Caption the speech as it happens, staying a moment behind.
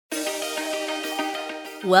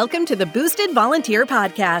Welcome to the Boosted Volunteer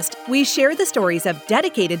Podcast. We share the stories of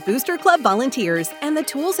dedicated Booster Club volunteers and the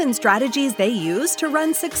tools and strategies they use to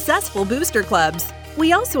run successful booster clubs.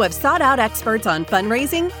 We also have sought-out experts on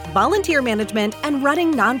fundraising, volunteer management, and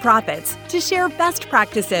running nonprofits to share best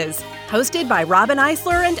practices. Hosted by Robin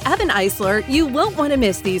Eisler and Evan Eisler, you won't want to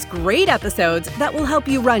miss these great episodes that will help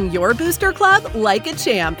you run your booster club like a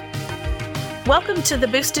champ. Welcome to the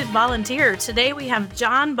Boosted Volunteer. Today we have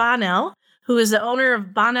John Bonnell, who is the owner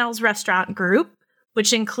of Bonnell's Restaurant Group,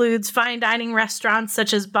 which includes fine dining restaurants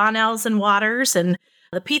such as Bonnell's and Waters and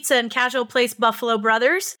the pizza and casual place Buffalo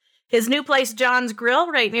Brothers, his new place John's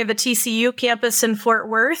Grill right near the TCU campus in Fort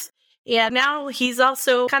Worth. And now he's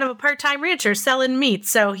also kind of a part-time rancher selling meat.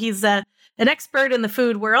 So he's an expert in the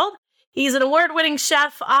food world. He's an award-winning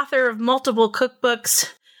chef, author of multiple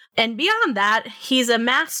cookbooks. And beyond that, he's a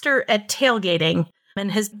master at tailgating and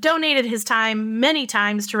has donated his time many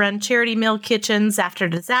times to run charity meal kitchens after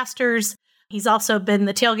disasters. He's also been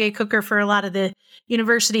the tailgate cooker for a lot of the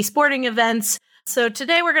university sporting events. So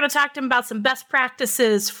today we're going to talk to him about some best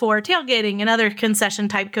practices for tailgating and other concession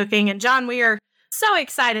type cooking. And John, we are so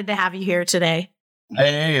excited to have you here today.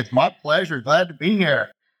 Hey, it's my pleasure. Glad to be here.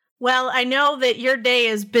 Well, I know that your day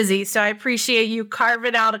is busy, so I appreciate you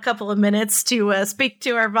carving out a couple of minutes to speak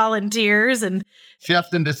to our volunteers. And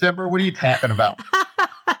Chefs in December, what are you talking about?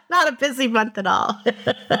 Not a busy month at all.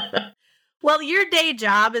 Well, your day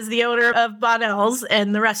job is the owner of Bonnell's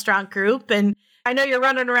and the restaurant group. And I know you're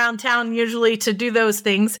running around town usually to do those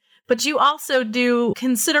things, but you also do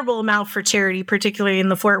considerable amount for charity, particularly in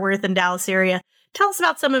the Fort Worth and Dallas area. Tell us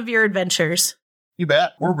about some of your adventures. You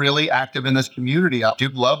bet. We're really active in this community. I do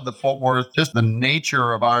love the Fort Worth, just the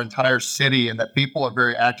nature of our entire city, and that people are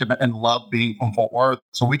very active and love being from Fort Worth.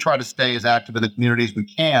 So we try to stay as active in the community as we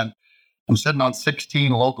can. I'm sitting on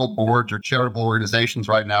 16 local boards or charitable organizations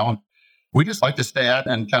right now. And we just like to stay at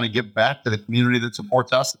and kind of give back to the community that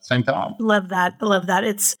supports us at the same time. Love that. I love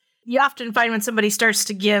that. You often find when somebody starts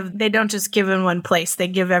to give, they don't just give in one place, they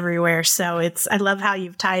give everywhere. So I love how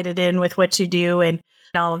you've tied it in with what you do and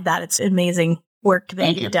all of that. It's amazing work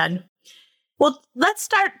that you've done. Well, let's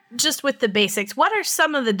start just with the basics. What are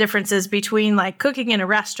some of the differences between like cooking in a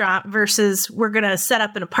restaurant versus we're going to set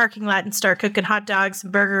up in a parking lot and start cooking hot dogs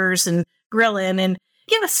and burgers and grilling? And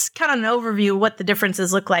give us kind of an overview of what the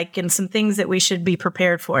differences look like and some things that we should be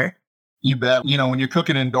prepared for. You bet. When you're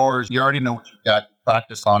cooking indoors, you already know what you've got.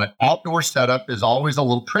 Practice on it. Outdoor setup is always a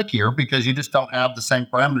little trickier because you just don't have the same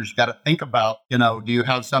parameters. You got to think about, do you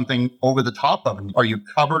have something over the top of it? Are you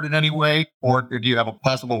covered in any way? Or do you have a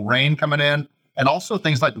possible rain coming in? And also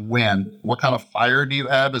things like wind. What kind of fire do you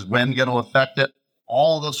have? Is wind going to affect it?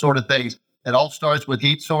 All of those sort of things. It all starts with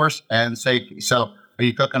heat source and safety. So are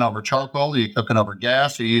you cooking over charcoal? Are you cooking over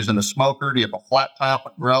gas? Are you using a smoker? Do you have a flat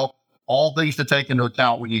top grill? All things to take into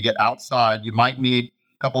account when you get outside. You might need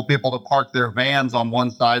couple of people to park their vans on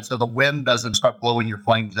one side so the wind doesn't start blowing your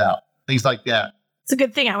flames out. Things like that. It's a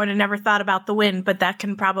good thing. I would have never thought about the wind, but that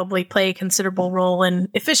can probably play a considerable role in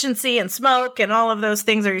efficiency and smoke and all of those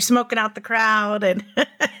things. Are you smoking out the crowd? And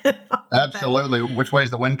Absolutely. Which way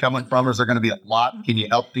is the wind coming from? Is there going to be a lot? Can you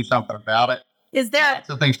help do something about it? Is there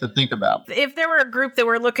lots of things to think about? If there were a group that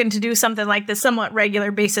were looking to do something like this somewhat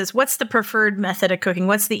regular basis, what's the preferred method of cooking?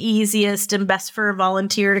 What's the easiest and best for a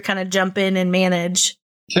volunteer to kind of jump in and manage?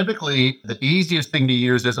 Typically, the easiest thing to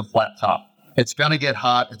use is a flat top. It's going to get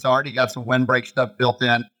hot. It's already got some windbreak stuff built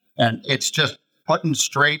in, and it's just putting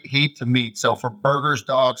straight heat to meat. So for burgers,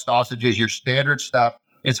 dogs, sausages, your standard stuff,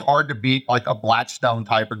 it's hard to beat like a Blackstone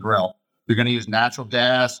type of grill. You're going to use natural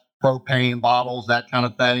gas, propane bottles, that kind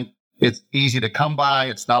of thing. It's easy to come by.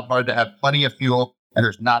 It's not hard to have plenty of fuel, and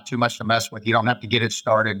there's not too much to mess with. You don't have to get it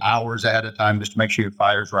started hours ahead of time just to make sure your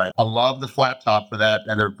fire's right. I love the flat top for that,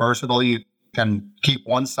 and they're versatile. You can keep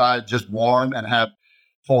one side just warm and have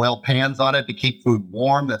foil pans on it to keep food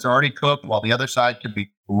warm that's already cooked, while the other side can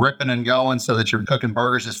be ripping and going so that you're cooking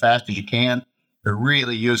burgers as fast as you can. They're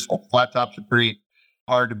really useful. Flat tops are pretty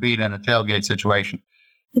hard to beat in a tailgate situation.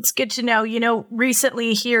 It's good to know.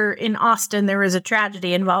 Recently here in Austin, there was a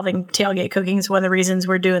tragedy involving tailgate cooking. It's one of the reasons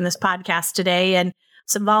we're doing this podcast today. And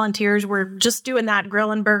some volunteers were just doing that,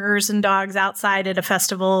 grilling burgers and dogs outside at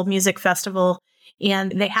a music festival.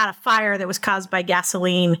 And they had a fire that was caused by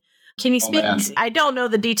gasoline. Can you speak? I don't know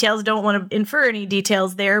the details, don't want to infer any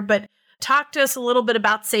details there, but talk to us a little bit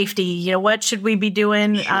about safety. What should we be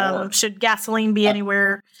doing? Sure. Should gasoline be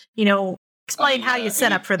anywhere? Explain how you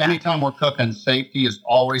set up for that. Anytime we're cooking, safety is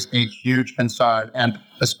always a huge concern. And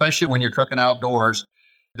especially when you're cooking outdoors,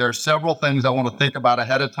 there are several things I want to think about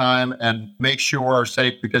ahead of time and make sure are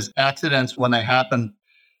safe, because accidents, when they happen,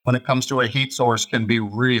 when it comes to a heat source, can be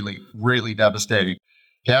really, really devastating.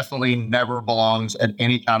 Gasoline never belongs at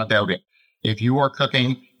any kind of tailgate. If you are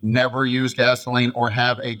cooking, never use gasoline or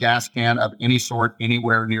have a gas can of any sort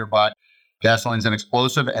anywhere nearby. Gasoline is an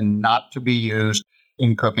explosive and not to be used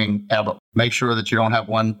in cooking ever. Make sure that you don't have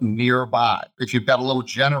one nearby. If you've got a little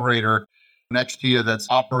generator next to you that's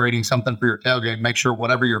operating something for your tailgate, make sure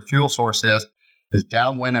whatever your fuel source is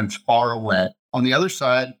downwind and far away. On the other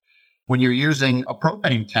side, when you're using a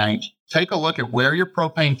propane tank, take a look at where your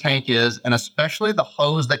propane tank is, and especially the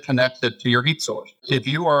hose that connects it to your heat source. If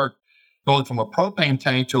you are going from a propane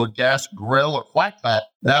tank to a gas grill or flat pack,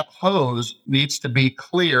 that hose needs to be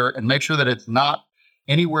clear and make sure that it's not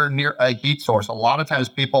anywhere near a heat source. A lot of times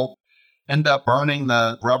people end up burning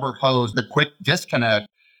the rubber hose, the quick disconnect,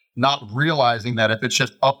 not realizing that if it's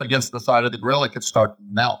just up against the side of the grill, it could start to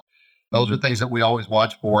melt. Those are things that we always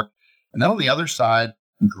watch for. And then on the other side,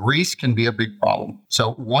 grease can be a big problem.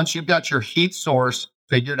 So once you've got your heat source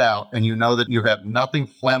figured out and you know that you have nothing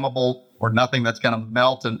flammable or nothing that's going to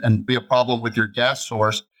melt and be a problem with your gas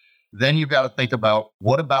source, then you've got to think about,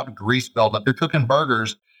 what about grease buildup? If you're cooking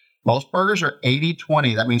burgers, most burgers are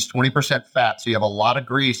 80-20. That means 20% fat. So you have a lot of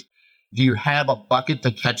grease. Do you have a bucket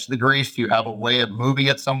to catch the grease? Do you have a way of moving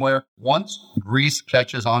it somewhere? Once grease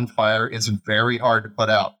catches on fire, it's very hard to put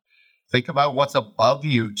out. Think about what's above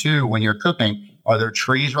you, too, when you're cooking. Are there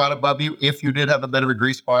trees right above you? If you did have a bit of a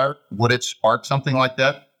grease fire, would it spark something like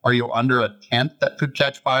that? Are you under a tent that could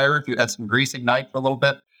catch fire if you had some grease ignite for a little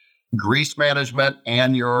bit? Grease management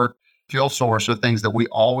and your fuel source are things that we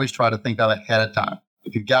always try to think of ahead of time.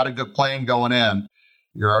 If you've got a good plan going in,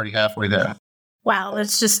 you're already halfway there. Wow,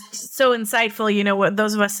 that's just so insightful. You know, what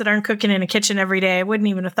those of us that aren't cooking in a kitchen every day, I wouldn't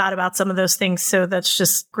even have thought about some of those things. So that's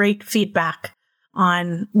just great feedback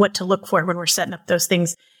on what to look for when we're setting up those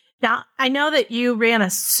things. Now, I know that you ran a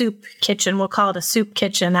soup kitchen. We'll call it a soup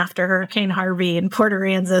kitchen after Hurricane Harvey in Port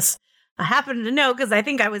Aransas. I happen to know because I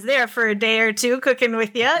think I was there for a day or two cooking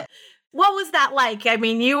with you. What was that like? I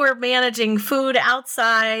mean, you were managing food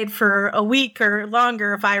outside for a week or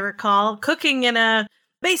longer, if I recall, cooking in a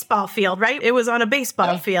baseball field, right? It was on a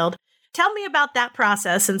baseball field. Tell me about that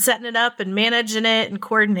process and setting it up and managing it and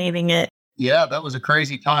coordinating it. Yeah, that was a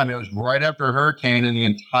crazy time. It was right after a hurricane and the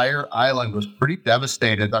entire island was pretty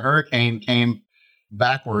devastated. The hurricane came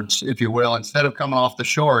backwards, if you will. Instead of coming off the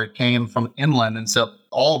shore, it came from inland. And so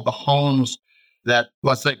all of the homes that,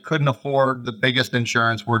 let's say, couldn't afford the biggest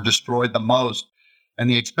insurance were destroyed the most. And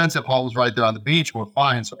the expensive homes right there on the beach were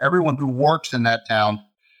fine. So everyone who works in that town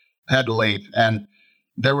had to leave. And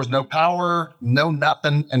there was no power, no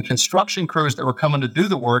nothing. And construction crews that were coming to do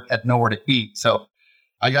the work had nowhere to eat. So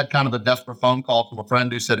I got kind of a desperate phone call from a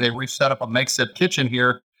friend who said, hey, we've set up a makeshift kitchen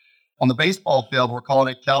here on the baseball field. We're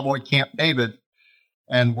calling it Cowboy Camp David.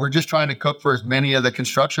 And we're just trying to cook for as many of the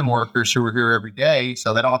construction workers who are here every day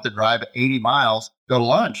so they don't have to drive 80 miles to go to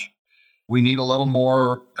lunch. We need a little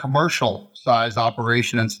more commercial size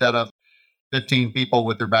operation instead of 15 people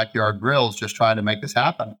with their backyard grills just trying to make this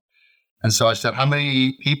happen. And so I said, how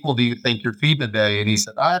many people do you think you're feeding a day? And he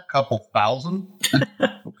said, a couple thousand.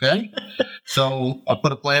 Okay. So I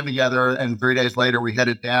put a plan together, and 3 days later, we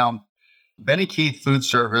headed down. Benny Keith Food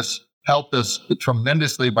Service helped us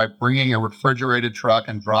tremendously by bringing a refrigerated truck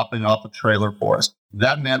and dropping off a trailer for us.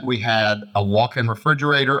 That meant we had a walk-in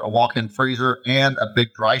refrigerator, a walk-in freezer, and a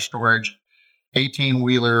big dry storage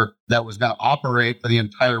 18-wheeler that was going to operate for the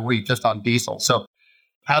entire week just on diesel. So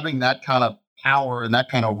having that kind of power and that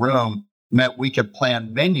kind of room meant we could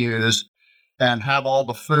plan menus and have all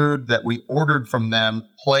the food that we ordered from them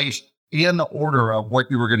placed in the order of what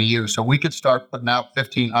you were going to use. So we could start putting out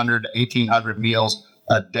 1,500 to 1,800 meals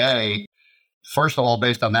a day, first of all,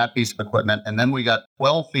 based on that piece of equipment. And then we got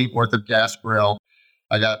 12 feet worth of gas grill.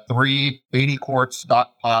 I got 3 80-quart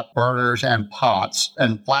stock pot burners and pots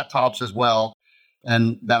and flat tops as well.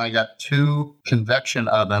 And then I got 2 convection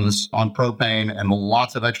ovens on propane and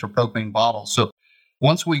lots of extra propane bottles. So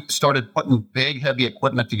once we started putting big, heavy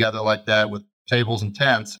equipment together like that with tables and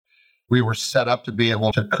tents, we were set up to be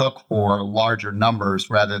able to cook for larger numbers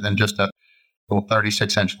rather than just a little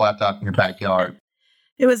 36-inch flat top in your backyard.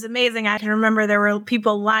 It was amazing. I can remember there were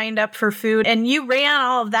people lined up for food, and you ran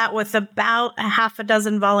all of that with about a half a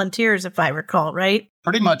dozen volunteers, if I recall, right?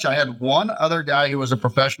 Pretty much. I had one other guy who was a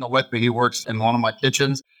professional with me. He works in one of my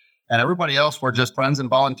kitchens, and everybody else were just friends and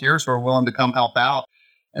volunteers who were willing to come help out.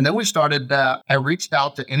 And then we started, I reached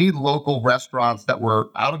out to any local restaurants that were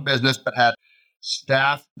out of business but had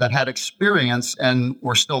staff that had experience and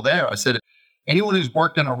were still there. I said, anyone who's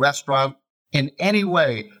worked in a restaurant in any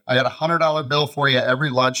way, I got a $100 bill for you every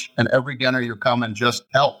lunch and every dinner you come and just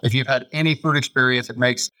help. If you've had any food experience, it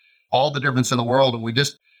makes all the difference in the world. And we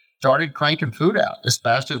just started cranking food out as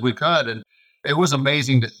fast as we could. And It was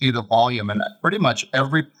amazing to see the volume. And pretty much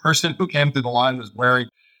every person who came through the line was wearing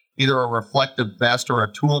either a reflective vest or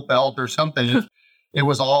a tool belt or something. It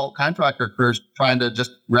was all contractor crews trying to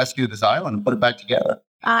just rescue this island and put it back together.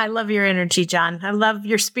 I love your energy, John. I love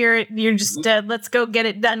your spirit. You're just let's go get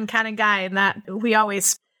it done kind of guy. And that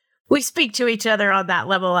we speak to each other on that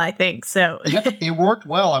level, I think. So yeah, it worked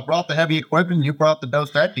well. I brought the heavy equipment. You brought the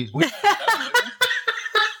Dos Equis.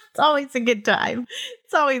 It's always a good time.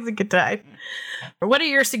 It's always a good time. What are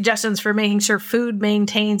your suggestions for making sure food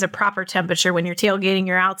maintains a proper temperature when you're tailgating?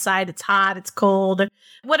 You're outside, it's hot, it's cold.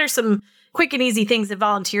 What are some quick and easy things that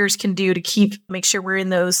volunteers can do to make sure we're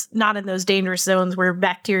not in those dangerous zones where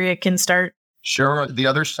bacteria can start? Sure. The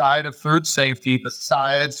other side of food safety,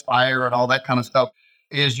 besides fire and all that kind of stuff,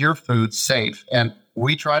 is your food safe. And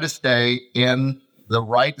we try to stay in the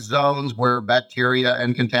right zones where bacteria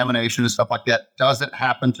and contamination and stuff like that doesn't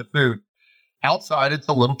happen to food. Outside, it's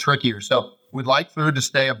a little trickier. So we'd like food to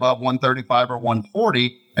stay above 135 or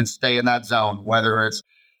 140 and stay in that zone, whether it's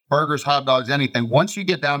burgers, hot dogs, anything. Once you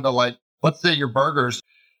get down to let's say your burgers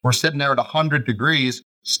were sitting there at 100 degrees,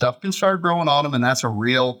 stuff can start growing on them, and that's a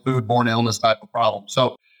real foodborne illness type of problem.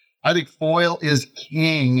 So I think foil is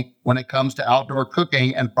king when it comes to outdoor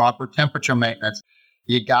cooking and proper temperature maintenance.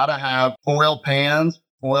 You got to have foil pans,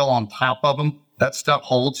 foil on top of them. That stuff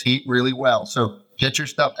holds heat really well. So get your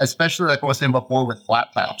stuff, especially like I was saying before with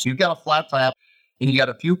flat tops. You've got a flat top and you got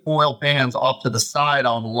a few foil pans off to the side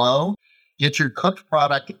on low. Get your cooked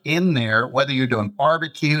product in there, whether you're doing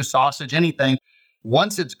barbecue, sausage, anything.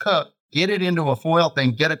 Once it's cooked, get it into a foil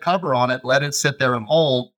thing, get a cover on it, let it sit there and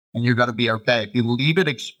hold, and you're going to be okay. If you leave it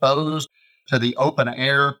exposed to the open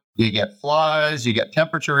air, you get flies, you get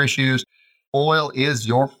temperature issues. Foil is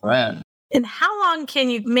your friend. And how long can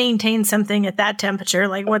you maintain something at that temperature?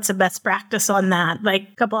 Like, what's the best practice on that? Like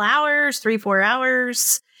a couple hours, 3-4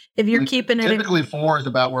 hours? If you're keeping it... Typically 4 is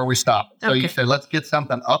about where we stop. So you say, let's get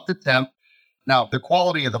something up to temp. Now, the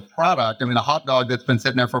quality of the product, a hot dog that's been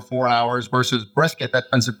sitting there for 4 hours versus brisket that's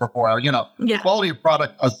been sitting for 4 hours, the quality of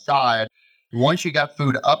product aside, once you got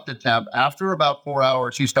food up to temp, after about 4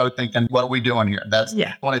 hours, you start thinking, what are we doing here? That's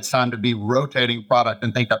when it's time to be rotating product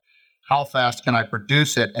and think of how fast can I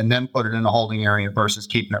produce it and then put it in a holding area versus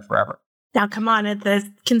keeping it forever. Now, come on, at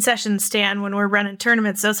the concession stand when we're running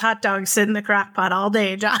tournaments, those hot dogs sit in the crock pot all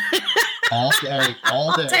day, John. all day.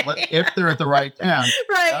 But if they're at the right temp,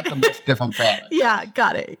 that's a much different product. Yeah,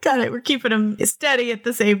 got it. We're keeping them steady at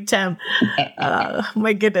the same temp.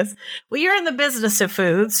 My goodness. Well, you're in the business of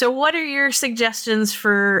food. So what are your suggestions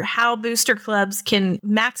for how booster clubs can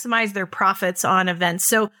maximize their profits on events?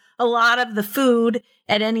 So a lot of the food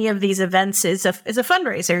at any of these events is a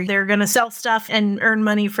fundraiser. They're going to sell stuff and earn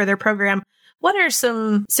money for their program. What are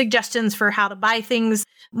some suggestions for how to buy things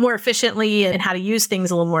more efficiently and how to use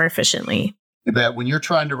things a little more efficiently? That when you're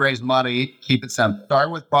trying to raise money, keep it simple.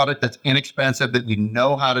 Start with product that's inexpensive, that you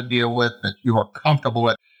know how to deal with, that you are comfortable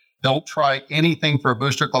with. Don't try anything for a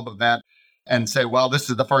booster club event and say, well, this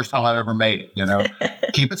is the first time I've ever made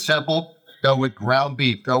it. Keep it simple. Go with ground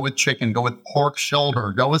beef, go with chicken, go with pork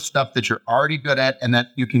shoulder, go with stuff that you're already good at and that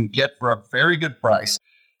you can get for a very good price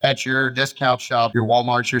at your discount shop, your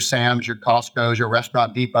Walmarts, your Sam's, your Costco's, your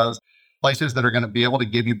restaurant depots, places that are going to be able to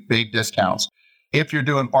give you big discounts. If you're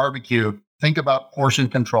doing barbecue, think about portion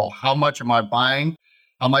control. How much am I buying?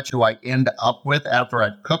 How much do I end up with after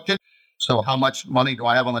I've cooked it? So how much money do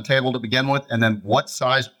I have on the table to begin with? And then what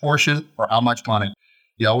size portion for how much money?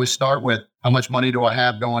 You always start with how much money do I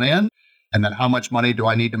have going in? And then how much money do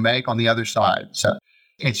I need to make on the other side? So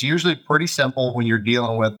it's usually pretty simple when you're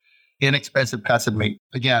dealing with inexpensive cuts of meat.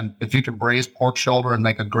 Again, if you can braise pork shoulder and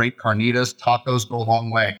make a great carnitas, tacos go a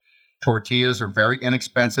long way. Tortillas are very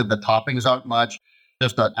inexpensive. The toppings aren't much.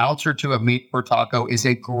 Just an ounce or two of meat per taco is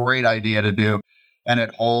a great idea to do. And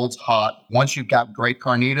it holds hot. Once you've got great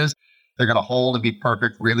carnitas, they're going to hold and be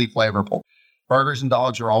perfect, really flavorful. Burgers and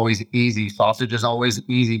dogs are always easy. Sausage is always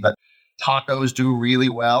easy, but tacos do really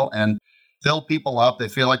well and fill people up. They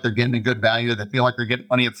feel like they're getting a good value. They feel like they're getting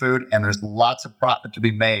plenty of food, and there's lots of profit to be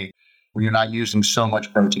made when you're not using so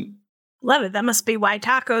much protein. Love it. That must be why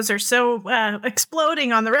tacos are so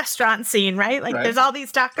exploding on the restaurant scene, right? Like there's all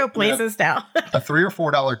these taco places now. A $3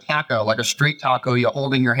 or $4 taco, like a street taco, you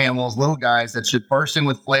hold in your hand, those little guys that should burst in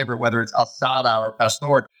with flavor, whether it's asada or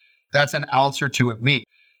pastor, that's an ounce or two of meat.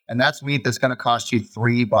 And that's meat that's going to cost you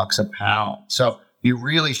 $3 a pound. So you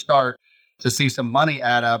really start to see some money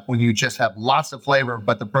add up when you just have lots of flavor,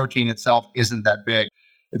 but the protein itself isn't that big.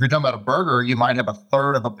 If you're talking about a burger, you might have a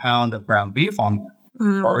third of a pound of ground beef on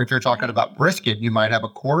there. Or if you're talking about brisket, you might have a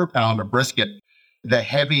quarter pound of brisket. The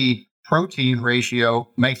heavy protein ratio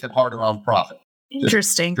makes it harder on profit.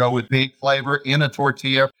 Interesting. Just go with big flavor in a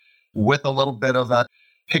tortilla with a little bit of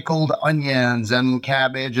pickled onions and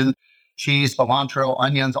cabbage and cheese, cilantro,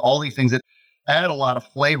 onions, all these things that add a lot of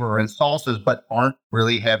flavor and salsas, but aren't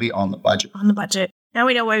really heavy on the budget. On the budget. Now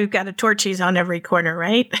we know why we've got a tortillas on every corner,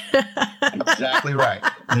 right? Exactly right.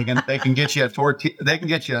 They can get you a tortilla. They can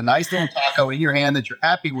get you a nice little taco in your hand that you're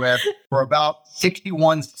happy with for about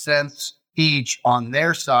 61 cents each on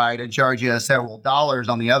their side and charge you several dollars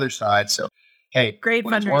on the other side. So, hey, great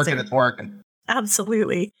when fundraiser. It's working.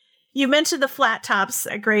 Absolutely. You mentioned the flat tops,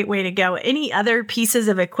 a great way to go. Any other pieces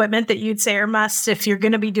of equipment that you'd say are must if you're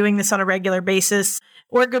going to be doing this on a regular basis,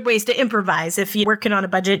 or good ways to improvise if you're working on a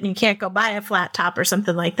budget and you can't go buy a flat top or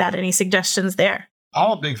something like that? Any suggestions there?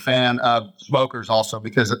 I'm a big fan of smokers also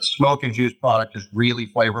because a smoke infused product is really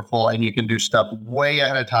flavorful and you can do stuff way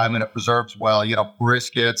ahead of time and it preserves well,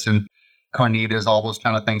 briskets and carnitas, all those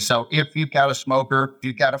kind of things. So if you've got a smoker, if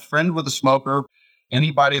you've got a friend with a smoker,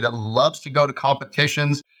 anybody that loves to go to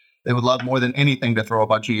competitions, they would love more than anything to throw a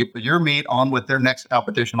bunch of your meat on with their next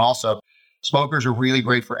competition also. Smokers are really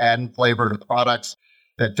great for adding flavor to products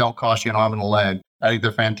that don't cost you an arm and a leg. I think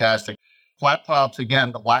they're fantastic. Flat tops,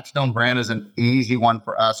 again, the Blackstone brand is an easy one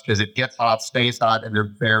for us because it gets hot, stays hot, and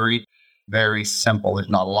they're very, very simple. There's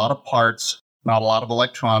not a lot of parts, not a lot of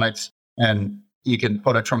electronics, and you can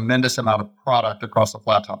put a tremendous amount of product across the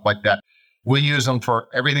flat top like that. We use them for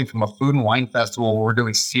everything from a food and wine festival where we're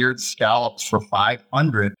doing seared scallops for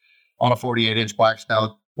 $500 on a 48-inch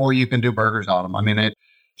Blackstone, or you can do burgers on them. I mean,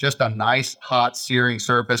 just a nice, hot, searing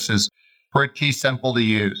surface is pretty simple to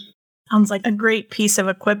use. Sounds like a great piece of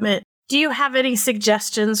equipment. Do you have any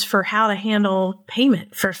suggestions for how to handle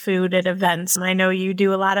payment for food at events? I know you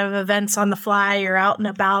do a lot of events on the fly. You're out and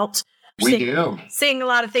about. We do. Seeing a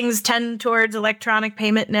lot of things tend towards electronic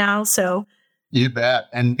payment now, so. You bet.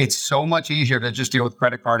 And it's so much easier to just deal with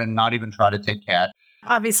credit card and not even try to take cash.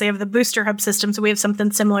 Obviously, of the Booster Hub system, so we have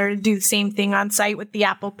something similar to do the same thing on site with the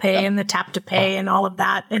Apple Pay and the Tap to Pay and all of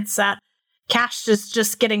that. It's cash is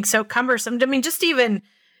just getting so cumbersome. I mean, just even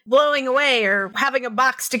blowing away or having a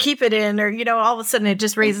box to keep it in or, all of a sudden it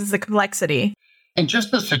just raises the complexity. And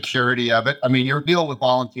just the security of it. I mean, you're dealing with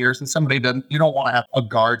volunteers and you don't want to have a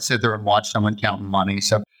guard sit there and watch someone counting money.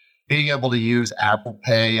 So being able to use Apple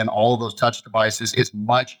Pay and all of those touch devices is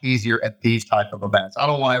much easier at these type of events. I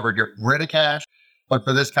don't want to ever get rid of cash, but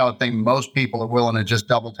for this kind of thing, most people are willing to just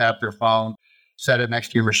double tap their phone, set it next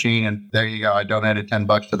to your machine, and there you go. I donated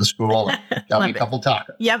 $10 to the school and got me a couple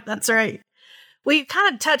tacos. Yep, that's right. We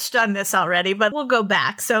kind of touched on this already, but we'll go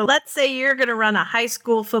back. So let's say you're going to run a high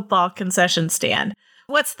school football concession stand.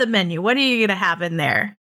 What's the menu? What are you going to have in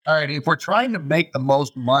there? All right, if we're trying to make the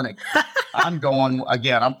most money, I'm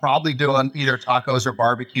probably doing either tacos or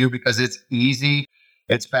barbecue because it's easy,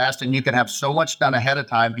 it's fast, and you can have so much done ahead of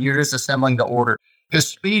time. You're just assembling the order. Because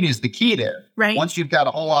speed is the key there. Right. Once you've got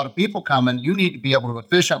a whole lot of people coming, you need to be able to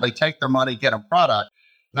efficiently take their money, get them product.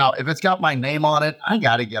 Now, if it's got my name on it, I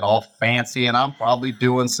got to get all fancy, and I'm probably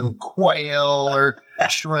doing some quail or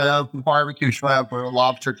shrimp, barbecue shrimp, or a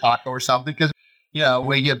lobster taco or something because,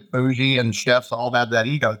 we get bougie and chefs all have that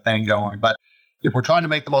ego thing going. But if we're trying to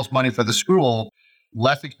make the most money for the school,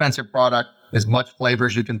 less expensive product, as much flavor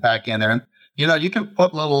as you can pack in there. And, you can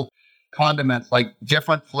put little condiments like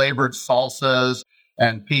different flavored salsas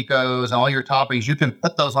and picos and all your toppings. You can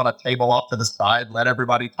put those on a table off to the side, let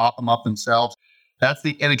everybody top them up themselves. That's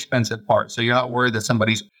the inexpensive part. So you're not worried that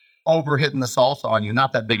somebody's over hitting the salsa on you.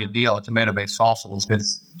 Not that big a deal. A tomato-based salsa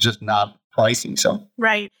is just not pricey. So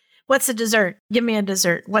right. What's the dessert? Give me a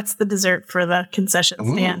dessert. What's the dessert for the concession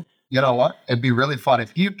stand? You know what? It'd be really fun.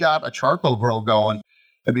 If you've got a charcoal grill going,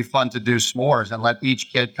 it'd be fun to do s'mores and let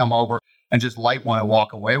each kid come over and just light one and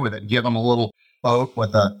walk away with it. Give them a little boat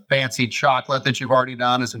with a fancy chocolate that you've already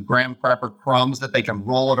done and some graham cracker crumbs that they can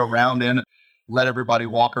roll it around in, let everybody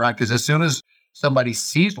walk around. Because as soon as somebody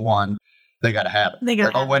sees one, they got to have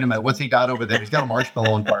it. Oh, wait a minute. What's he got over there? He's got a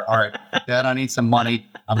marshmallow in part. All right, Dad, I need some money.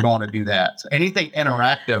 I'm going to do that. So anything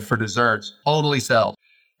interactive for desserts totally sells.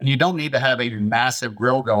 And you don't need to have a massive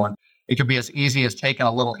grill going. It could be as easy as taking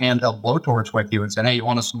a little handheld blowtorch with you and saying, hey, you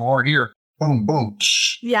want a s'more here? Boom, boom.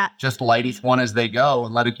 Yeah. Just light each one as they go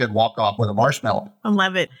and let a kid walk off with a marshmallow. I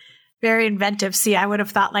love it. Very inventive. See, I would have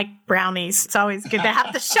thought like brownies. It's always good to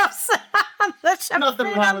have the chefs Nothing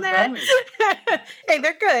wrong with brownies. Hey,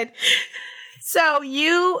 they're good. So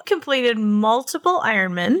you completed multiple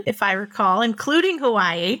Ironman, if I recall, including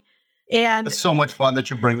Hawaii. And it's so much fun that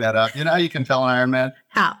you bring that up. You know how you can tell an Ironman?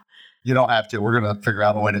 How? You don't have to. We're going to figure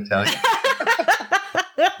out a way to tell you.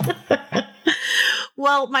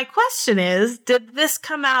 Well, my question is, did this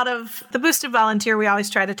come out of the Boosted Volunteer? We always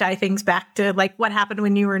try to tie things back to like what happened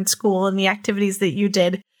when you were in school and the activities that you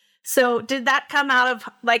did. So did that come out of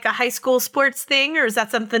like a high school sports thing, or is that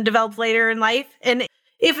something developed later in life? And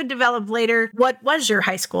if it developed later, what was your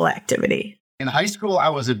high school activity? In high school, I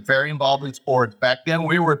was very involved in sports. Back then,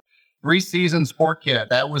 we were 3-season sport kid.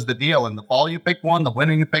 That was the deal. In the fall, you picked one. The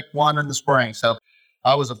winter, you picked one. In the spring. So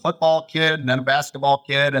I was a football kid and then a basketball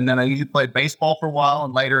kid. And then I played baseball for a while.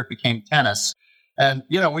 And later it became tennis. And,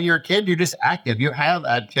 when you're a kid, you're just active. You have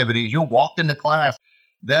activities. You walked into class.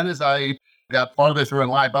 Then as I got farther through in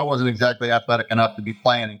life, I wasn't exactly athletic enough to be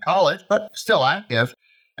playing in college, but still active.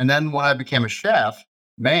 And then when I became a chef,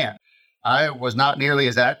 man, I was not nearly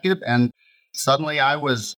as active. And suddenly I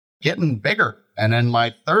was getting bigger. And in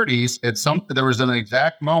my 30s, there was an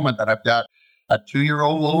exact moment that I've got a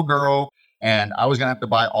 2-year-old little girl, and I was going to have to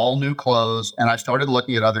buy all new clothes. And I started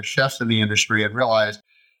looking at other chefs in the industry and realized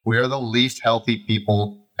we are the least healthy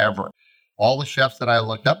people ever. All the chefs that I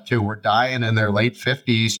looked up to were dying in their late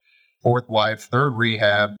 50s, fourth wife, third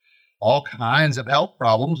rehab, all kinds of health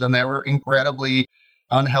problems. And they were incredibly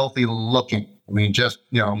unhealthy looking. I mean, just,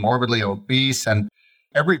 morbidly obese and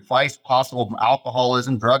every vice possible, from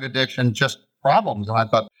alcoholism, drug addiction, just problems. And I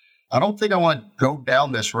thought, I don't think I want to go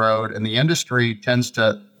down this road. And the industry tends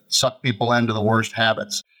to suck people into the worst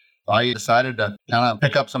habits. I decided to kind of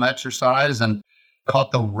pick up some exercise and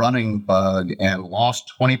caught the running bug and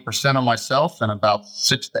lost 20% of myself in about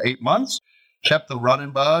 6 to 8 months. Kept the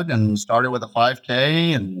running bug and started with a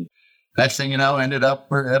 5K. And next thing you know, ended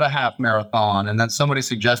up at a half marathon. And then somebody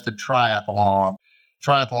suggested triathlon.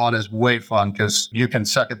 Triathlon is way fun because you can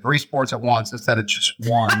suck at 3 sports at once instead of just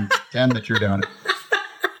 10 that you're doing.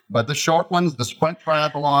 But the short ones, the sprint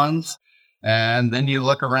triathlons, and then you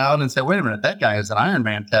look around and say, wait a minute, that guy has an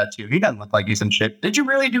Ironman tattoo. He doesn't look like he's in shape. Did you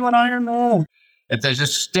really do an Ironman? It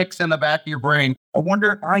just sticks in the back of your brain. I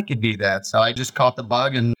wonder if I could do that. So I just caught the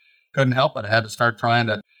bug and couldn't help it. I had to start trying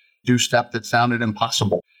to do stuff that sounded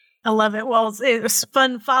impossible. I love it. Well, it was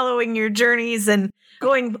fun following your journeys and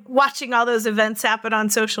watching all those events happen on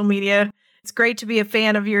social media. It's great to be a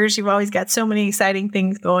fan of yours. You've always got so many exciting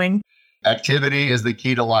things going. Activity is the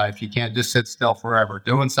key to life. You can't just sit still forever.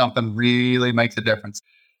 Doing something really makes a difference.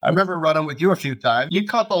 I remember running with you a few times. You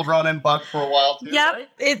caught those running bugs for a while too. Yeah,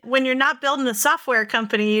 right? When you're not building a software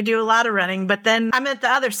company, you do a lot of running. But then I'm at the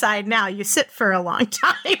other side now. You sit for a long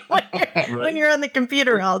time when you're on the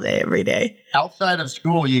computer all day, every day. Outside of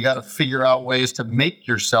school, you got to figure out ways to make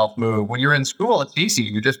yourself move. When you're in school, it's easy.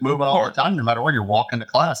 You're just moving all the time, no matter where you're walking to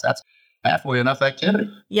class. That's halfway enough activity.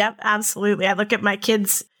 Yep, absolutely. I look at my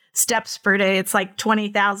kids' steps per day. It's like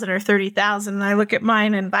 20,000 or 30,000. And I look at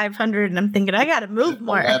mine and 500 and I'm thinking, I got to move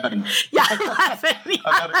more. 11. Yeah, 11. Yeah.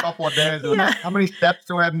 I've had a couple of days. Yeah. How many steps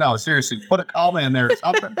do I have? No, seriously, put a comma in there or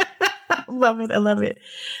something. Love it. I love it.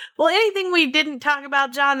 Well, anything we didn't talk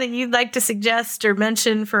about, John, that you'd like to suggest or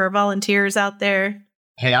mention for our volunteers out there?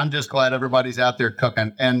 Hey, I'm just glad everybody's out there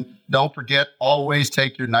cooking. And don't forget, always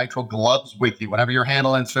take your nitrile gloves with you. Whenever you're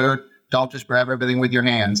handling food, don't just grab everything with your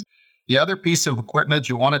hands. The other piece of equipment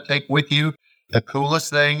you want to take with you, the coolest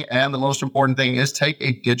thing and the most important thing, is take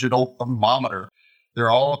a digital thermometer. There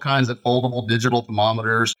are all kinds of foldable digital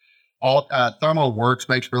thermometers. ThermoWorks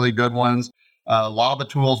makes really good ones. Lava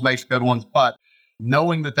Tools makes good ones. But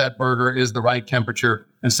knowing that burger is the right temperature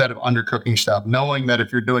instead of undercooking stuff, knowing that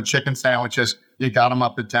if you're doing chicken sandwiches, you got them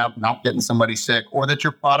up at temp, not getting somebody sick, or that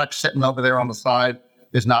your product sitting over there on the side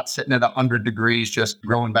is not sitting at 100 degrees, just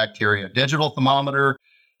growing bacteria. Digital thermometer.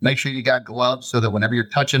 Make sure you got gloves so that whenever you're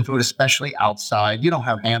touching food, especially outside, you don't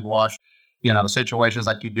have hand wash, situations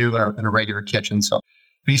like you do in a regular kitchen. So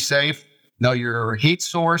be safe. Know your heat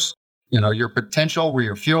source, your potential, where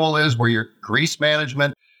your fuel is, where your grease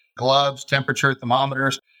management, gloves, temperature,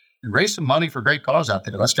 thermometers, and raise some money for a great cause out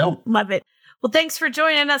there. Let's go. Love it. Well, thanks for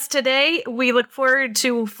joining us today. We look forward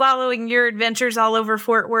to following your adventures all over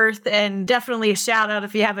Fort Worth, and definitely a shout out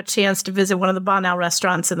if you have a chance to visit one of the Bonnell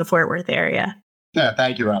restaurants in the Fort Worth area. Yeah,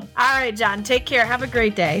 thank you, Rob. All right, John, take care. Have a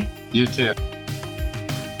great day. You too.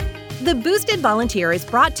 The Boosted Volunteer is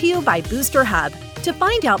brought to you by Booster Hub. To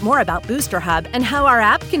find out more about Booster Hub and how our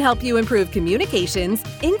app can help you improve communications,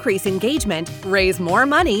 increase engagement, raise more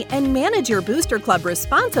money, and manage your booster club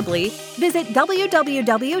responsibly, visit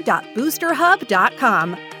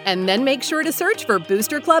www.boosterhub.com. And then make sure to search for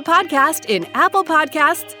Booster Club Podcast in Apple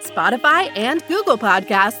Podcasts, Spotify, and Google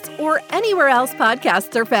Podcasts, or anywhere else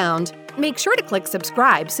podcasts are found. Make sure to click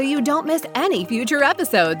subscribe so you don't miss any future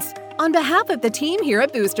episodes. On behalf of the team here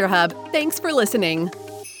at Booster Hub, thanks for listening.